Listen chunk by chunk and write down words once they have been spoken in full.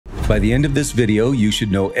By the end of this video, you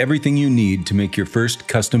should know everything you need to make your first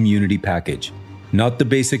custom Unity package. Not the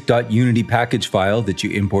basic .unity package file that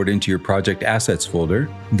you import into your project assets folder,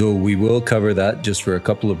 though we will cover that just for a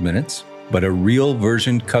couple of minutes, but a real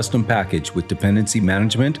versioned custom package with dependency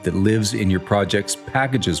management that lives in your project's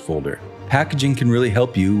packages folder. Packaging can really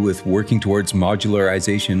help you with working towards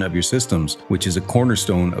modularization of your systems, which is a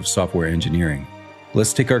cornerstone of software engineering.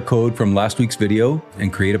 Let's take our code from last week's video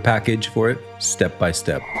and create a package for it step by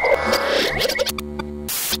step.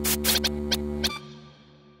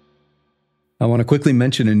 I want to quickly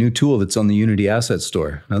mention a new tool that's on the Unity Asset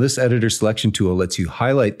Store. Now, this editor selection tool lets you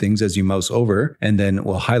highlight things as you mouse over, and then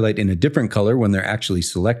will highlight in a different color when they're actually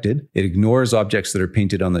selected. It ignores objects that are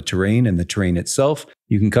painted on the terrain and the terrain itself.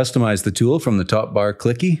 You can customize the tool from the top bar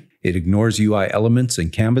clicky. It ignores UI elements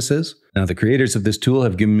and canvases. Now, the creators of this tool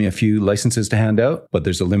have given me a few licenses to hand out, but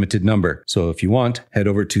there's a limited number. So if you want, head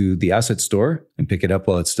over to the Asset Store and pick it up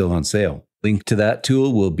while it's still on sale. Link to that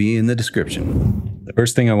tool will be in the description. The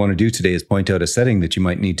first thing I want to do today is point out a setting that you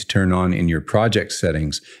might need to turn on in your project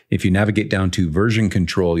settings. If you navigate down to version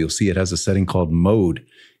control, you'll see it has a setting called mode.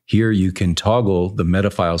 Here you can toggle the meta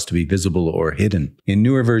files to be visible or hidden. In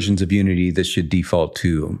newer versions of Unity, this should default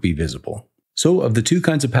to be visible. So of the two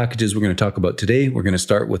kinds of packages we're going to talk about today, we're going to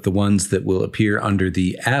start with the ones that will appear under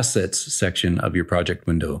the assets section of your project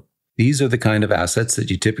window. These are the kind of assets that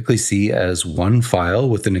you typically see as one file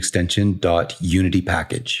with an extension .unity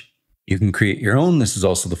package. You can create your own. This is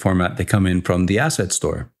also the format they come in from the Asset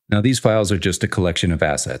Store. Now, these files are just a collection of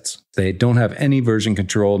assets. They don't have any version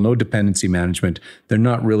control, no dependency management. They're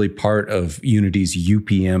not really part of Unity's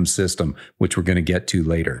UPM system, which we're going to get to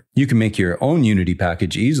later. You can make your own Unity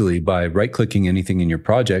package easily by right-clicking anything in your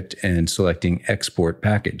project and selecting Export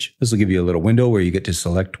Package. This will give you a little window where you get to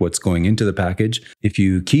select what's going into the package. If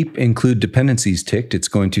you keep Include Dependencies ticked, it's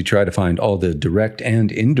going to try to find all the direct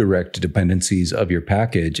and indirect dependencies of your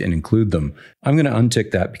package and include them. I'm going to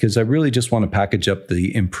untick that because I really just want to package up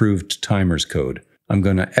the improved timers code. I'm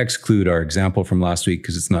going to exclude our example from last week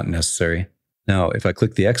because it's not necessary. Now, if I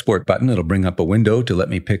click the export button, it'll bring up a window to let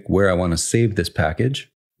me pick where I want to save this package.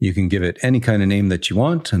 You can give it any kind of name that you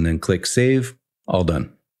want and then click save. All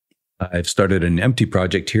done. I've started an empty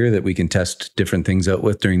project here that we can test different things out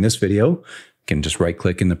with during this video. You can just right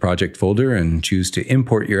click in the project folder and choose to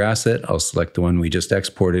import your asset. I'll select the one we just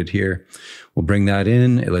exported here. We'll bring that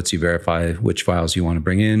in. It lets you verify which files you want to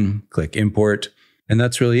bring in. Click import. And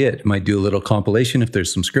that's really it. It might do a little compilation if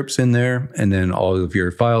there's some scripts in there, and then all of your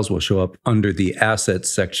files will show up under the assets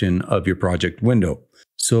section of your project window.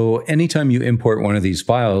 So anytime you import one of these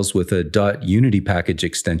files with a .unity package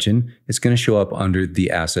extension, it's going to show up under the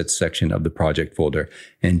assets section of the project folder.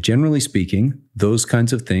 And generally speaking, those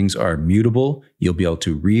kinds of things are mutable. You'll be able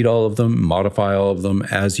to read all of them, modify all of them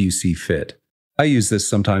as you see fit. I use this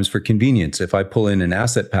sometimes for convenience. If I pull in an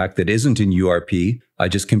asset pack that isn't in URP, I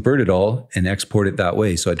just convert it all and export it that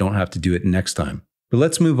way so I don't have to do it next time. But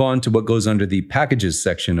let's move on to what goes under the packages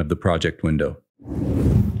section of the project window.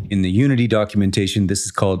 In the Unity documentation, this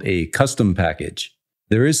is called a custom package.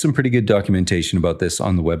 There is some pretty good documentation about this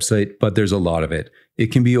on the website, but there's a lot of it.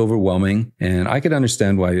 It can be overwhelming, and I could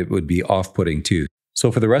understand why it would be off-putting too. So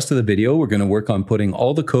for the rest of the video, we're going to work on putting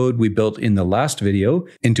all the code we built in the last video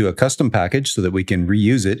into a custom package so that we can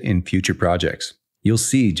reuse it in future projects. You'll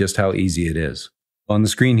see just how easy it is. On the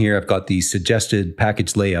screen here, I've got the suggested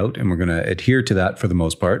package layout, and we're going to adhere to that for the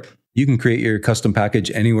most part. You can create your custom package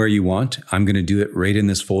anywhere you want. I'm going to do it right in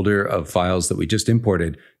this folder of files that we just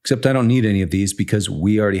imported, except I don't need any of these because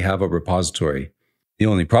we already have a repository. The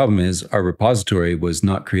only problem is our repository was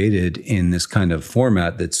not created in this kind of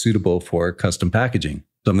format that's suitable for custom packaging.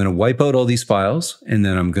 So I'm going to wipe out all these files, and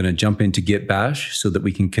then I'm going to jump into git bash so that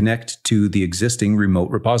we can connect to the existing remote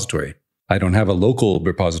repository. I don't have a local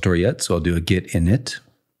repository yet, so I'll do a git init.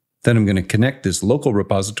 Then I'm going to connect this local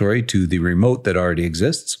repository to the remote that already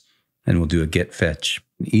exists, and we'll do a git fetch.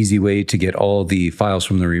 An easy way to get all the files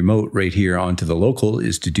from the remote right here onto the local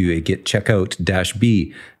is to do a git checkout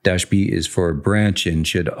 -b. -b is for branch and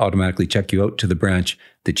should automatically check you out to the branch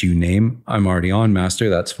that you name. I'm already on master,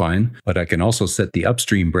 that's fine. But I can also set the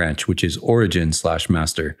upstream branch, which is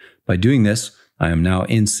origin/master. By doing this, I am now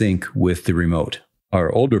in sync with the remote.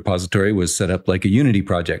 Our old repository was set up like a Unity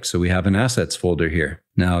project, so we have an assets folder here.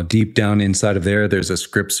 Now, deep down inside of there, there's a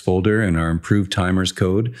scripts folder and our improved timers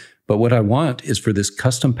code. But what I want is for this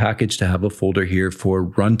custom package to have a folder here for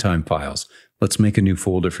runtime files. Let's make a new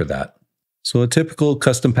folder for that. So a typical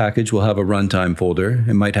custom package will have a runtime folder.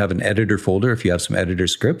 It might have an editor folder if you have some editor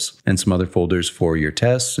scripts and some other folders for your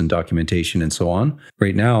tests and documentation and so on.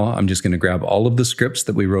 Right now, I'm just going to grab all of the scripts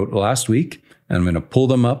that we wrote last week and I'm going to pull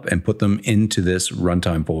them up and put them into this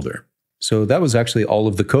runtime folder. So that was actually all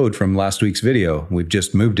of the code from last week's video. We've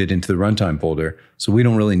just moved it into the runtime folder. So we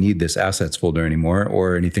don't really need this assets folder anymore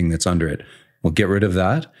or anything that's under it. We'll get rid of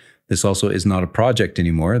that. This also is not a project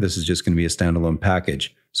anymore. This is just going to be a standalone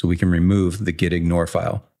package. So we can remove the git-ignore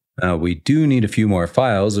file. Now we do need a few more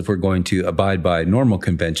files if we're going to abide by normal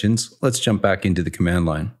conventions. Let's jump back into the command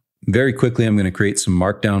line. Very quickly, I'm going to create some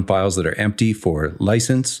markdown files that are empty for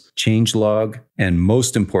license, changelog, and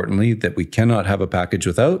most importantly, that we cannot have a package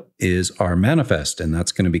without is our manifest, and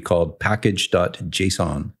that's going to be called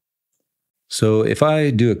package.json. So if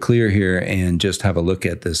I do a clear here and just have a look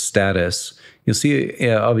at the status, you'll see,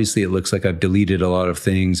 yeah, obviously it looks like I've deleted a lot of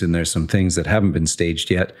things and there's some things that haven't been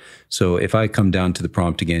staged yet. So if I come down to the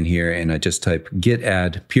prompt again here and I just type git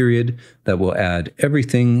add period, that will add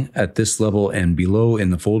everything at this level and below in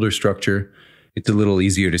the folder structure. It's a little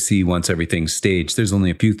easier to see once everything's staged. There's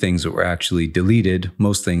only a few things that were actually deleted.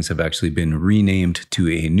 Most things have actually been renamed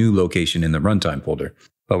to a new location in the runtime folder.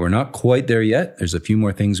 But we're not quite there yet. There's a few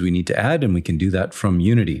more things we need to add, and we can do that from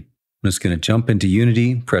Unity. I'm just going to jump into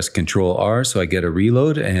Unity, press Ctrl R so I get a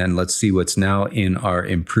reload, and let's see what's now in our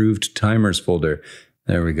improved timers folder.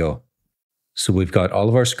 There we go. So we've got all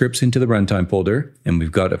of our scripts into the runtime folder, and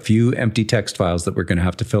we've got a few empty text files that we're going to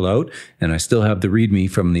have to fill out, and I still have the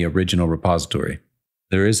README from the original repository.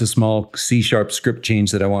 There is a small C# script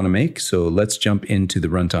change that I want to make, so let's jump into the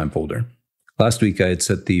runtime folder. Last week, I had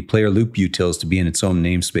set the player loop utils to be in its own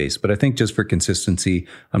namespace, but I think just for consistency,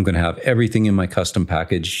 I'm going to have everything in my custom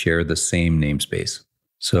package share the same namespace.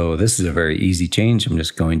 So this is a very easy change. I'm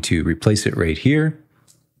just going to replace it right here,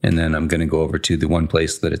 and then I'm going to go over to the one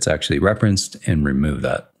place that it's actually referenced and remove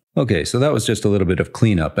that. Okay, so that was just a little bit of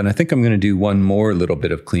cleanup, and I think I'm going to do one more little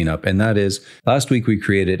bit of cleanup, and that is, last week we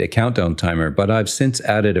created a countdown timer, but I've since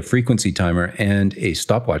added a frequency timer and a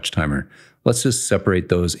stopwatch timer. Let's just separate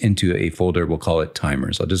those into a folder. We'll call it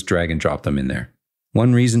timers. I'll just drag and drop them in there.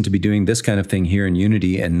 One reason to be doing this kind of thing here in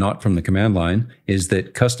Unity and not from the command line is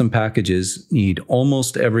that custom packages need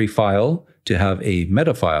almost every file to have a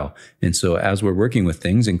meta file. And so as we're working with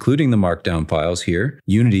things, including the markdown files here,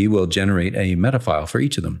 Unity will generate a meta file for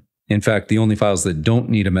each of them. In fact, the only files that don't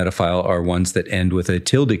need a meta file are ones that end with a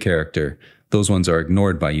tilde character. Those ones are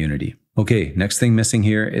ignored by Unity. Okay, next thing missing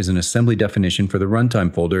here is an assembly definition for the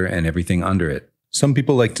runtime folder and everything under it. Some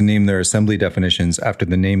people like to name their assembly definitions after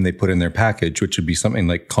the name they put in their package, which would be something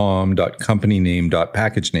like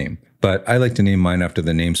com.companyname.packagename. But I like to name mine after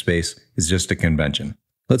the namespace. It's just a convention.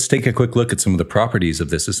 Let's take a quick look at some of the properties of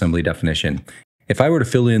this assembly definition. If I were to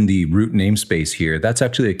fill in the root namespace here, that's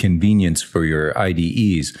actually a convenience for your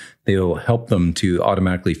IDEs. They'll help them to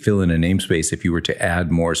automatically fill in a namespace if you were to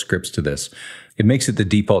add more scripts to this. It makes it the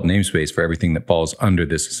default namespace for everything that falls under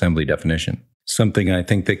this assembly definition. Something I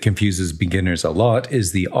think that confuses beginners a lot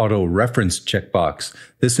is the auto-reference checkbox.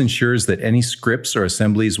 This ensures that any scripts or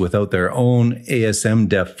assemblies without their own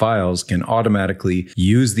ASMDef files can automatically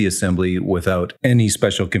use the assembly without any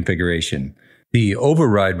special configuration. The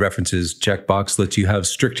override references checkbox lets you have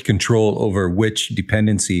strict control over which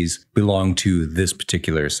dependencies belong to this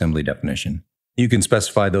particular assembly definition. You can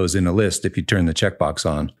specify those in a list if you turn the checkbox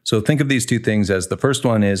on. So think of these two things as the first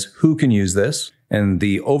one is who can use this, and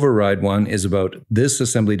the override one is about this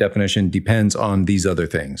assembly definition depends on these other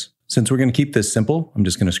things. Since we're going to keep this simple, I'm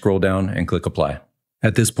just going to scroll down and click apply.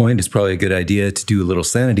 At this point, it's probably a good idea to do a little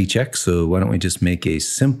sanity check, so why don't we just make a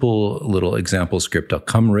simple little example script. I'll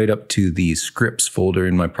come right up to the scripts folder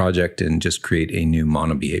in my project and just create a new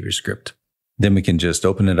monobehavior script. Then we can just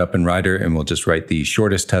open it up in Rider and we'll just write the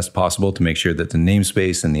shortest test possible to make sure that the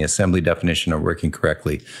namespace and the assembly definition are working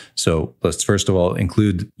correctly. So let's first of all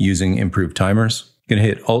include using improved timers. I'm going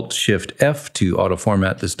to hit Alt-Shift-F to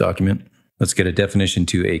auto-format this document. Let's get a definition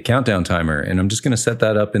to a countdown timer, and I'm just going to set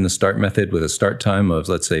that up in the start method with a start time of,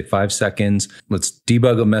 let's say, 5 seconds. Let's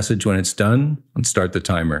debug a message when it's done and start the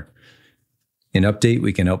timer. In update,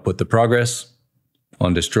 we can output the progress.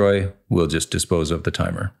 On destroy, we'll just dispose of the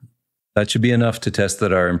timer. That should be enough to test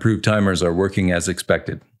that our improved timers are working as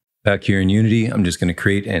expected. Back here in Unity, I'm just going to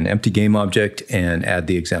create an empty game object and add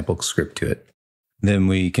the example script to it. Then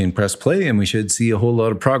we can press play and we should see a whole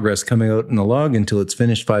lot of progress coming out in the log until it's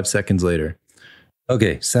finished 5 seconds later.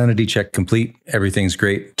 Okay, sanity check complete. Everything's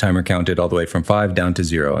great. Timer counted all the way from 5 down to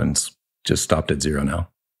 0 and it's just stopped at 0 now.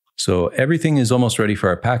 So everything is almost ready for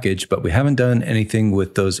our package, but we haven't done anything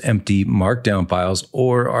with those empty markdown files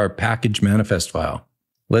or our package manifest file.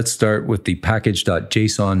 Let's start with the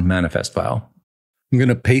package.json manifest file. I'm going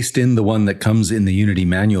to paste in the one that comes in the Unity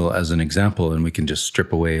manual as an example, and we can just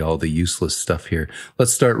strip away all the useless stuff here.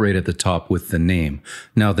 Let's start right at the top with the name.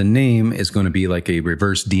 Now, the name is going to be like a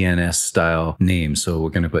reverse DNS style name. So we're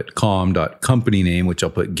going to put com.company name, which I'll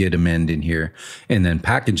put git-amend in here. And then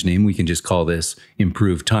package name, we can just call this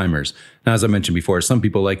improved timers. Now, as I mentioned before, some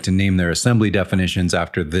people like to name their assembly definitions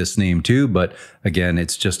after this name too, but again,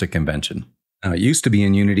 it's just a convention. Now, it used to be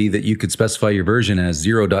in Unity that you could specify your version as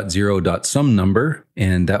 0.0.some number,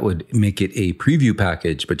 and that would make it a preview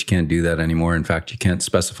package, but you can't do that anymore. In fact, you can't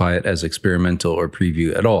specify it as experimental or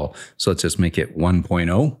preview at all. So let's just make it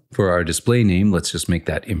 1.0. For our display name, let's just make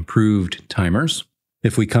that improved timers.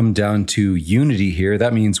 If we come down to Unity here,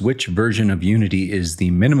 that means which version of Unity is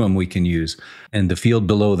the minimum we can use. And the field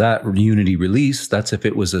below that, Unity release, that's if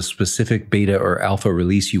it was a specific beta or alpha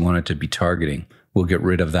release you wanted to be targeting. We'll get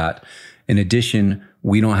rid of that. In addition,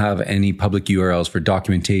 we don't have any public URLs for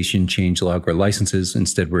documentation, changelog, or licenses.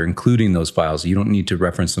 Instead, we're including those files. You don't need to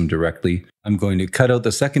reference them directly. I'm going to cut out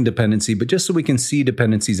the second dependency, but just so we can see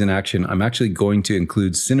dependencies in action, I'm actually going to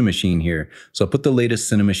include Cinemachine here. So I'll put the latest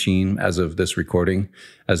Cinemachine as of this recording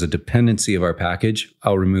as a dependency of our package.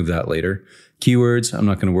 I'll remove that later. Keywords, I'm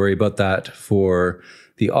not going to worry about that. For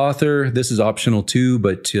the author, this is optional too,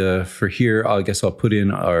 but for here, I guess I'll put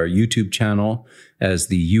in our YouTube channel as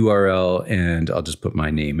the URL, and I'll just put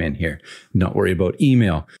my name in here. Not worry about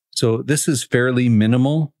email. So this is fairly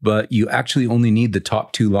minimal, but you actually only need the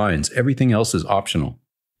top 2 lines. Everything else is optional.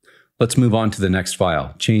 Let's move on to the next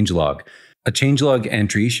file, changelog. A changelog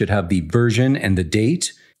entry should have the version and the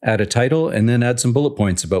date, add a title, and then add some bullet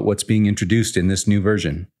points about what's being introduced in this new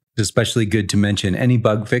version. It's especially good to mention any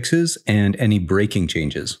bug fixes and any breaking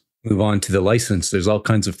changes. Move on to the license. There's all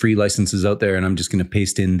kinds of free licenses out there, and I'm just going to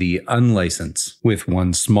paste in the unlicense with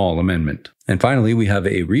one small amendment. And finally, we have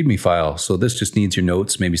a README file. So this just needs your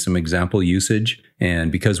notes, maybe some example usage.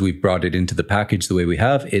 And because we've brought it into the package the way we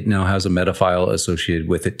have, it now has a meta file associated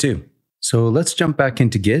with it too. So let's jump back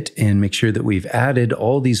into Git and make sure that we've added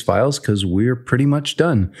all these files because we're pretty much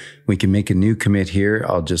done. We can make a new commit here.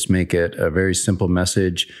 I'll just make it a very simple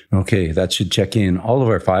message. Okay, that should check in all of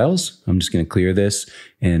our files. I'm just going to clear this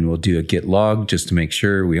and we'll do a git log just to make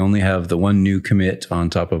sure we only have the one new commit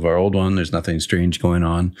on top of our old one. There's nothing strange going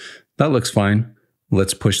on. That looks fine.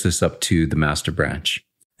 Let's push this up to the master branch.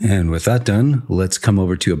 And with that done, let's come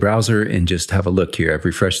over to a browser and just have a look here. I've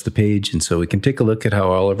refreshed the page, and so we can take a look at how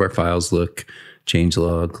all of our files look.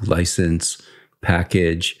 Changelog, license,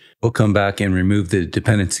 package. We'll come back and remove the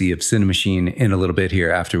dependency of Cinemachine in a little bit here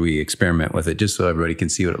after we experiment with it, just so everybody can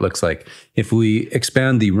see what it looks like. If we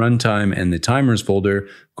expand the runtime and the timers folder,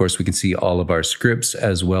 of course, we can see all of our scripts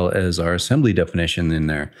as well as our assembly definition in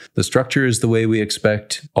there. The structure is the way we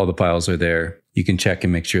expect. All the files are there. You can check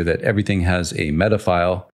and make sure that everything has a meta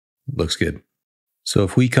file. Looks good. So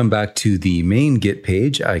if we come back to the main Git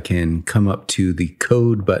page, I can come up to the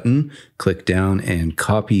code button, click down and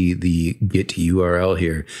copy the Git URL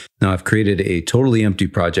here. Now I've created a totally empty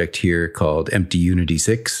project here called empty unity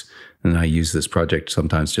 6. And I use this project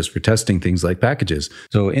sometimes just for testing things like packages.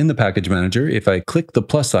 So in the package manager, if I click the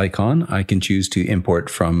plus icon, I can choose to import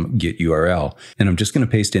from Git URL. And I'm just going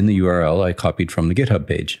to paste in the URL I copied from the GitHub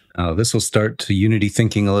page. This will start Unity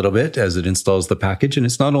thinking a little bit as it installs the package. And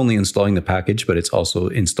it's not only installing the package, but it's also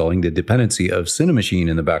installing the dependency of Cinemachine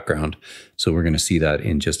in the background. So we're going to see that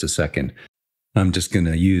in just a second. I'm just going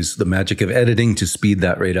to use the magic of editing to speed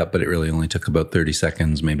that rate up, but it really only took about 30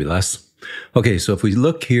 seconds, maybe less. Okay, so if we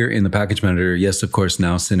look here in the package manager, yes, of course,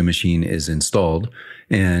 now Cinemachine is installed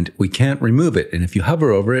and we can't remove it. And if you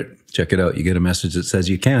hover over it, check it out, you get a message that says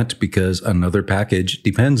you can't because another package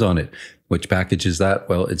depends on it. Which package is that?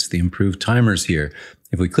 Well, it's the improved timers here.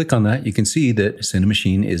 If we click on that, you can see that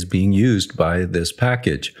Cinemachine is being used by this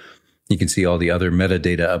package. You can see all the other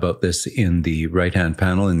metadata about this in the right-hand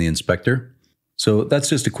panel in the inspector. So that's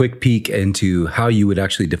just a quick peek into how you would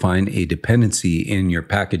actually define a dependency in your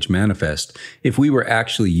package manifest. If we were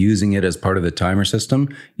actually using it as part of the timer system,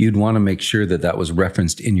 you'd want to make sure that that was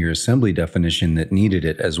referenced in your assembly definition that needed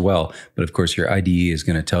it as well. But of course, your IDE is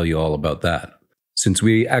going to tell you all about that. Since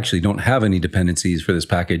we actually don't have any dependencies for this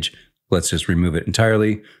package, let's just remove it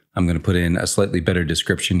entirely. I'm going to put in a slightly better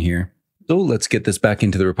description here. So let's get this back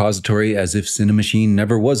into the repository as if Cinemachine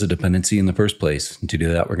never was a dependency in the first place. And to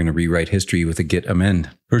do that, we're going to rewrite history with a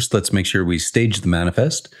git-amend. First, let's make sure we stage the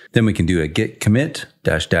manifest. Then we can do a git commit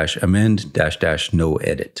 --amend --no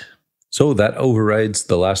edit. So that overrides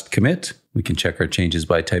the last commit. We can check our changes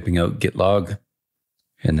by typing out git log.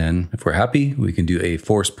 And then if we're happy, we can do a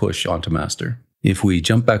force push onto master. If we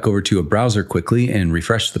jump back over to a browser quickly and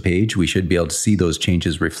refresh the page, we should be able to see those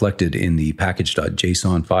changes reflected in the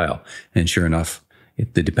package.json file. And sure enough,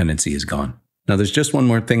 if the dependency is gone. Now, there's just one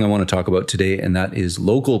more thing I want to talk about today, and that is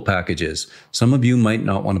local packages. Some of you might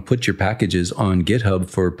not want to put your packages on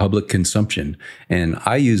GitHub for public consumption, and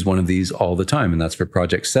I use one of these all the time, and that's for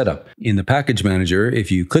project setup. In the package manager,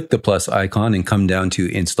 if you click the plus icon and come down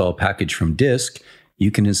to install package from disk, you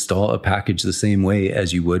can install a package the same way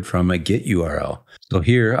as you would from a Git URL. So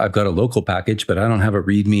here I've got a local package, but I don't have a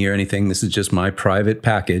README or anything. This is just my private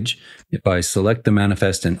package. If I select the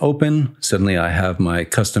manifest and open, suddenly I have my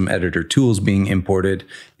custom editor tools being imported,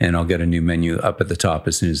 and I'll get a new menu up at the top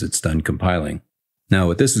as soon as it's done compiling. Now,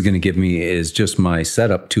 what this is going to give me is just my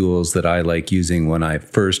setup tools that I like using when I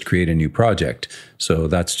first create a new project. So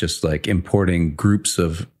that's just like importing groups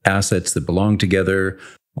of assets that belong together,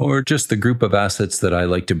 or just the group of assets that I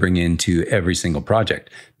like to bring into every single project.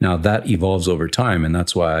 Now that evolves over time, and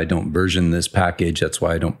that's why I don't version this package. That's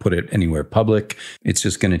why I don't put it anywhere public. It's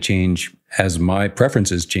just going to change as my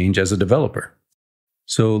preferences change as a developer.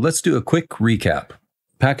 So let's do a quick recap.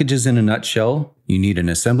 Packages in a nutshell: you need an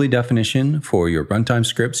assembly definition for your runtime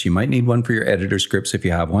scripts. You might need one for your editor scripts if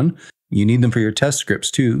you have one. You need them for your test scripts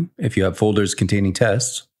too, if you have folders containing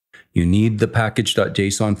tests. You need the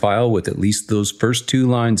package.json file with at least those first 2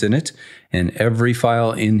 lines in it, and every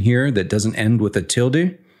file in here that doesn't end with a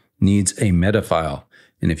tilde needs a meta file.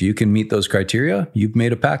 And if you can meet those criteria, you've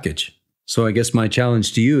made a package. So I guess my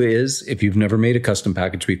challenge to you is, if you've never made a custom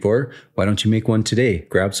package before, why don't you make one today?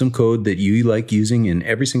 Grab some code that you like using in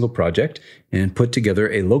every single project and put together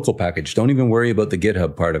a local package. Don't even worry about the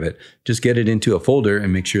GitHub part of it. Just get it into a folder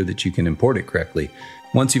and make sure that you can import it correctly.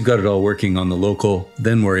 Once you've got it all working on the local,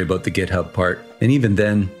 then worry about the GitHub part. And even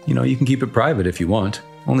then, you can keep it private if you want.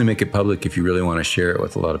 Only make it public if you really want to share it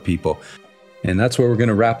with a lot of people. And that's where we're going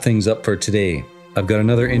to wrap things up for today. I've got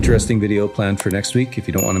another interesting video planned for next week. If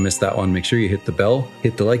you don't want to miss that one, make sure you hit the bell,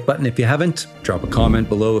 hit the like button if you haven't, drop a comment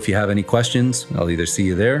below if you have any questions. I'll either see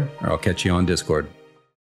you there or I'll catch you on Discord.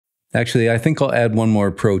 Actually, I think I'll add one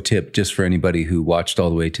more pro tip just for anybody who watched all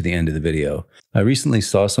the way to the end of the video. I recently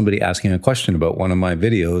saw somebody asking a question about one of my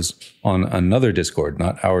videos on another Discord,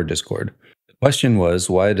 not our Discord. The question was,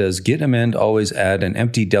 why does git-amend always add an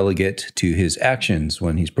empty delegate to his actions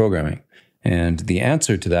when he's programming? And the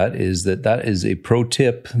answer to that is that is a pro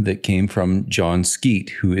tip that came from John Skeet,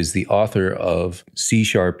 who is the author of C#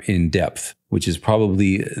 in Depth, which is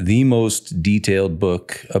probably the most detailed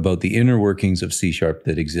book about the inner workings of C#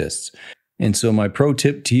 that exists. And so my pro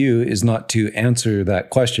tip to you is not to answer that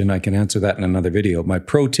question. I can answer that in another video. My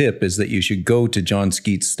pro tip is that you should go to John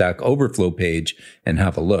Skeet's Stack Overflow page and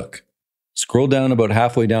have a look. Scroll down about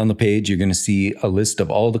halfway down the page. You're going to see a list of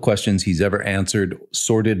all the questions he's ever answered,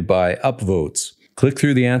 sorted by upvotes. Click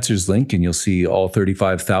through the answers link and you'll see all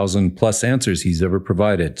 35,000 plus answers he's ever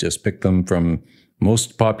provided. Just pick them from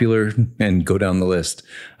most popular and go down the list.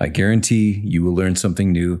 I guarantee you will learn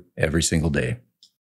something new every single day.